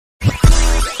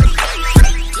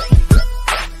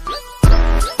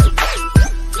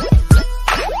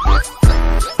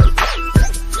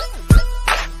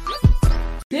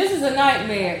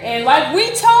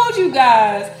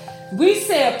guys, we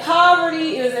said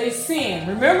poverty is a sin.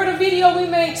 Remember the video we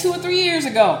made 2 or 3 years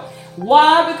ago?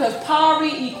 Why? Because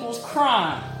poverty equals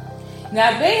crime.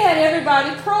 Now, they had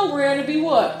everybody programmed to be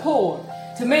what? Poor.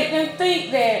 To make them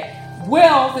think that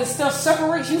wealth and stuff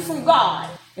separates you from God.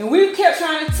 And we kept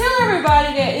trying to tell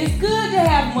everybody that it's good to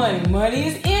have money. Money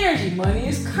is energy. Money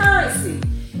is currency.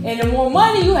 And the more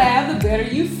money you have, the better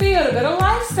you feel, the better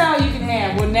lifestyle you can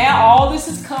have. Well, now all this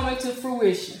is coming to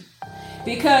fruition.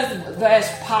 Because as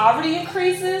poverty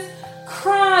increases,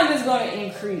 crime is going to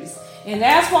increase. And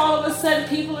that's why all of a sudden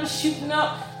people are shooting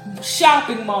up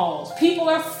shopping malls. People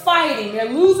are fighting. They're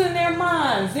losing their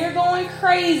minds. They're going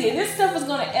crazy. And this stuff is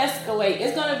going to escalate.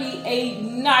 It's going to be a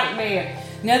nightmare.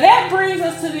 Now that brings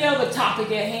us to the other topic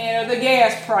at hand, the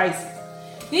gas prices.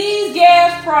 These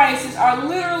gas prices are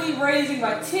literally raising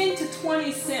by 10 to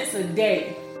 20 cents a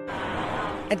day.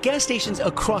 At gas stations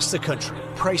across the country,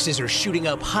 prices are shooting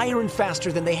up higher and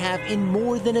faster than they have in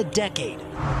more than a decade.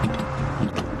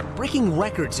 Breaking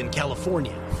records in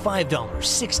California, $5,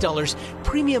 $6,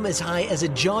 premium as high as a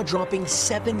jaw-dropping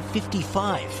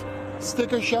 $7.55.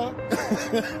 Sticker shock?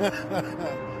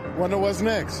 Wonder what's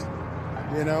next.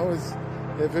 You know,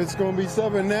 if it's going to be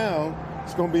 7 now,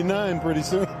 it's going to be 9 pretty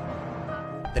soon.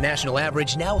 The national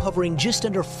average now hovering just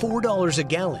under $4 a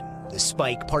gallon. The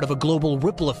spike, part of a global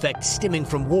ripple effect stemming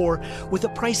from war, with a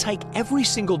price hike every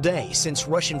single day since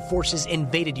Russian forces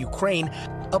invaded Ukraine,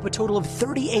 up a total of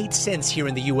 38 cents here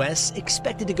in the U.S.,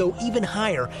 expected to go even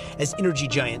higher as energy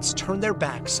giants turn their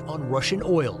backs on Russian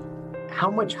oil. How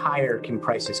much higher can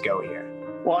prices go here?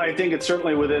 Well, I think it's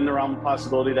certainly within the realm of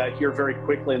possibility that here very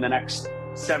quickly in the next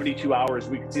 72 hours,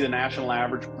 we could see the national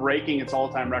average breaking its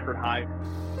all-time record high.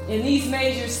 In these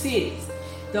major cities,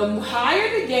 the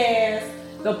higher the gas,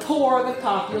 the poorer the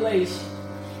population.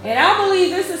 And I believe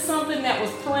this is something that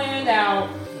was planned out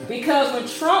because when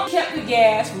Trump kept the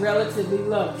gas relatively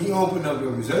low. He opened up the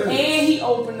reserves. And he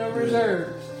opened the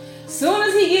reserves. Soon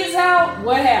as he gets out,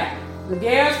 what happened? The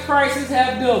gas prices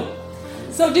have doubled.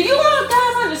 So do you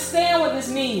guys understand what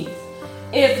this means?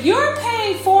 If you're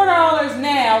paying $4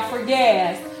 now for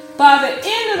gas, by the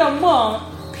end of the month,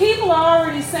 people are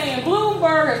already saying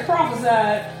Bloomberg has prophesied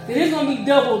that it's going to be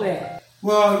double that.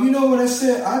 Well, you know what I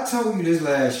said? I told you this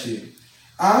last year.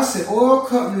 I said oil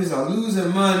companies are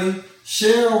losing money.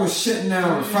 Shell was shutting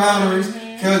down refineries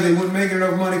because they wouldn't make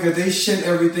enough money because they shut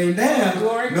everything down.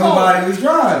 Nobody was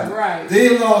driving. Right.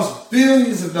 They lost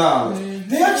billions of dollars.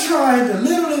 They're trying to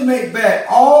literally make back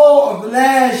all of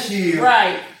last year.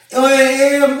 Right.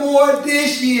 And more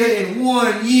this year in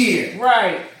 1 year.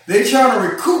 Right. They trying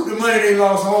to recoup the money they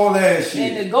lost all last year.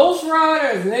 And the Ghost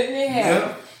Rider is letting it happen.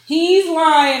 Yep. He's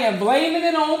lying and blaming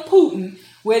it on Putin,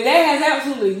 where that has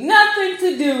absolutely nothing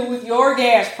to do with your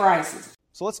gas prices.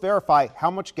 So let's verify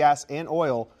how much gas and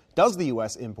oil does the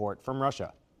U.S. import from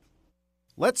Russia.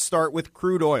 Let's start with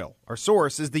crude oil. Our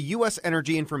source is the U.S.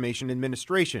 Energy Information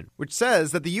Administration, which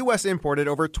says that the U.S. imported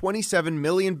over 27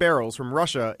 million barrels from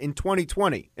Russia in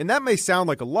 2020. And that may sound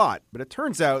like a lot, but it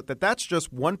turns out that that's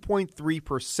just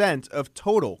 1.3% of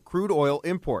total crude oil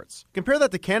imports. Compare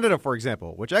that to Canada, for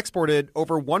example, which exported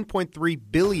over 1.3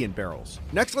 billion barrels.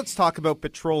 Next, let's talk about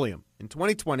petroleum. In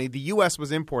 2020, the U.S.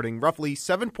 was importing roughly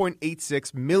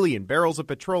 7.86 million barrels of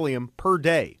petroleum per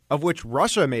day, of which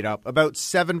Russia made up about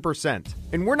 7%.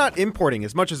 And we're not importing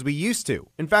as much as we used to.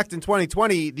 In fact, in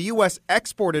 2020, the U.S.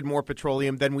 exported more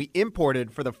petroleum than we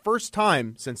imported for the first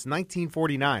time since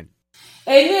 1949.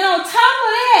 And then on top of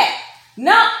that,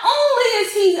 not only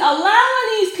is he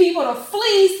allowing these people to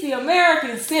fleece the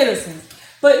American citizens,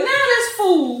 but now this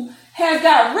fool has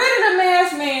got rid of the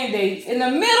mask mandates in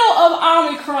the middle of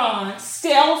Omicron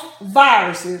stealth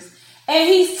viruses. And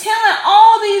he's telling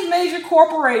all these major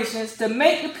corporations to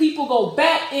make the people go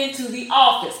back into the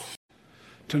office.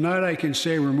 Tonight I can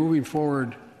say we're moving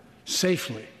forward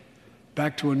safely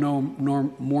back to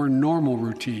more normal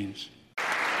routines.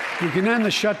 We can end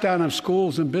the shutdown of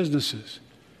schools and businesses.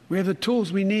 We have the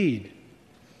tools we need.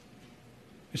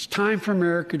 It's time for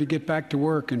America to get back to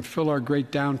work and fill our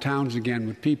great downtowns again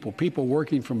with people. People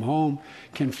working from home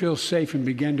can feel safe and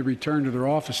begin to return to their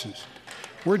offices.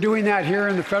 We're doing that here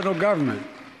in the federal government.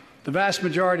 The vast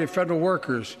majority of federal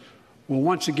workers will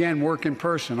once again work in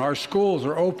person. Our schools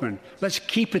are open. Let's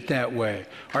keep it that way.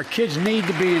 Our kids need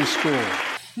to be in school.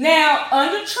 Now,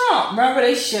 under Trump, remember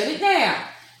they shut it down.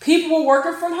 People were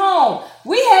working from home.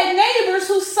 We had neighbors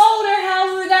who sold their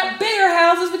houses and got bigger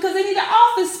houses because they needed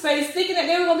office space, thinking that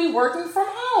they were going to be working from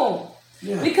home.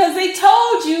 Yeah. Because they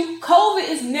told you COVID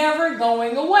is never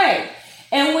going away.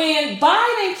 And when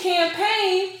Biden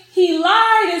campaigned, he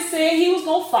lied and said he was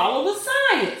going to follow the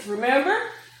science, remember?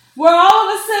 Well, all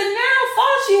of a sudden now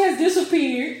Fauci has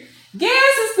disappeared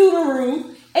gas is through the roof,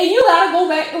 and you got to go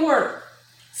back to work.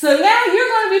 So now you're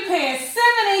going to be paying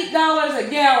 $7, $8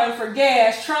 a gallon for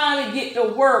gas trying to get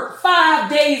to work 5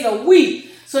 days a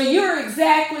week. So you're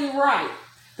exactly right.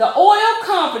 The oil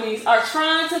companies are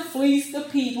trying to fleece the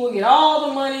people, get all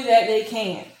the money that they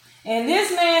can. And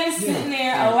this man is sitting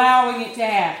there allowing it to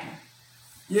happen.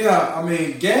 Yeah, I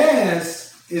mean,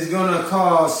 gas is going to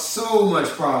cause so much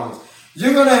problems.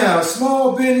 You're going to have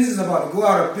small businesses about to go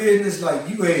out of business like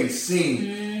you ain't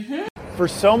seen. For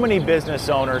so many business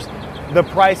owners, the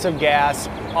price of gas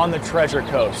on the Treasure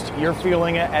Coast, you're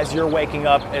feeling it as you're waking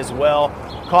up as well.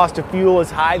 Cost of fuel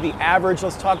is high. The average,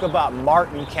 let's talk about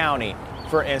Martin County,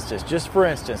 for instance. Just for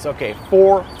instance, okay,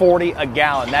 $4.40 a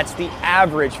gallon. That's the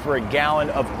average for a gallon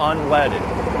of unleaded.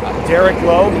 Derek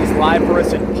Lowe, he's live for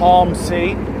us in Palm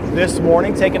City this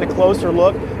morning, taking a closer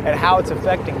look at how it's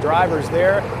affecting drivers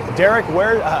there. Derek,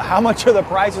 how much are the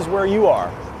prices where you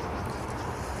are?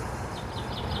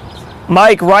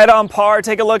 Mike, right on par.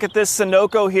 Take a look at this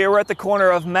Sunoco here. We're at the corner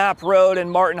of Map Road and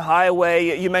Martin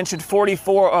Highway. You mentioned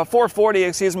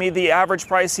 $4.40, the average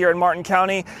price here in Martin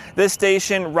County. This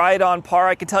station right on par.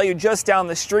 I can tell you just down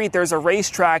the street there's a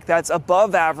racetrack that's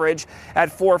above average at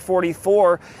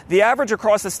 $4.44. The average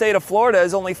across the state of Florida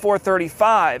is only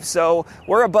 $4.35. So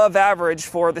we're above average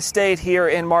for the state here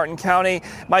in Martin County.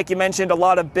 Mike, you mentioned a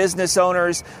lot of business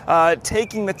owners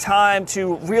taking the time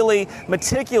to really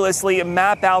meticulously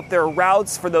map out their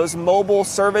routes for those mobile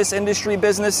service industry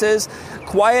businesses.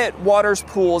 Quiet Waters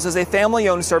Pools is a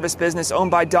family-owned service business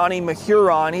owned by Donnie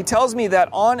Mahuron. He tells me that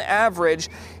on average,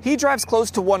 he drives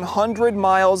close to 100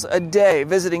 miles a day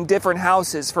visiting different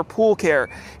houses for pool care.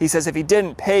 He says if he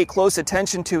didn't pay close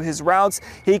attention to his routes,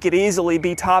 he could easily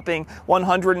be topping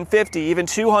 150, even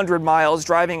 200 miles,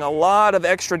 driving a lot of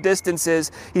extra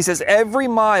distances. He says every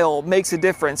mile makes a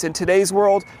difference in today's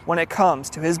world when it comes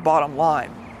to his bottom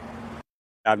line.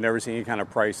 I've never seen any kind of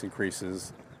price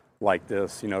increases like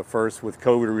this. First with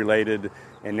COVID related,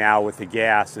 and now with the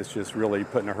gas, it's just really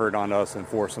putting a hurt on us and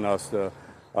forcing us to,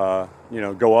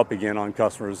 go up again on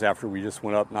customers after we just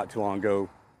went up not too long ago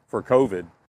for COVID.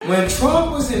 When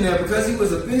Trump was in there, because he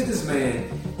was a businessman,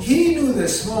 he knew that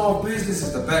small business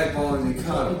is the backbone of the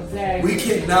economy. Exactly. We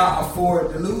cannot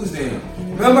afford to lose them.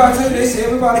 Remember I told you, they said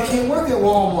everybody can't work at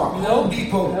Walmart, Home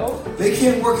Depot. They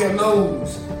can't work at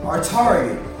Lowe's or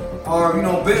Target. Or,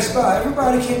 Best Buy.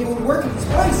 Everybody can't go to work in these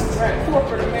places. Right,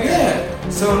 corporate America. Yeah.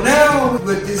 So now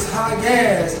with this high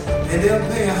gas and them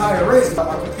paying higher rates,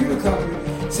 our computer company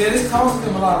said it's costing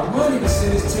them a lot of money to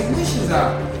send his technicians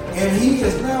out. And he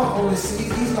is now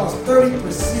he's lost 30% of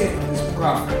his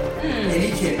profit. And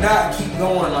he cannot keep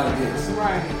going like this.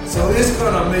 Right. So it's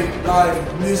gonna make life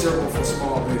miserable for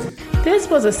small business. This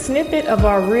was a snippet of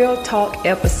our Real Talk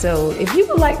episode. If you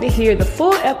would like to hear the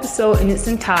full episode in its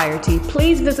entirety,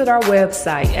 please visit our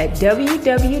website at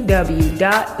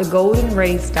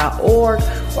www.thegoldenrace.org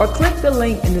or click the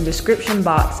link in the description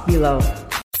box below.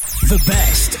 The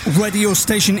best radio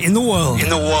station in the world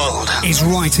is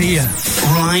right here,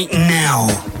 right now.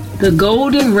 The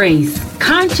Golden Race,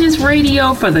 conscious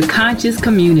radio for the conscious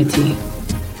community.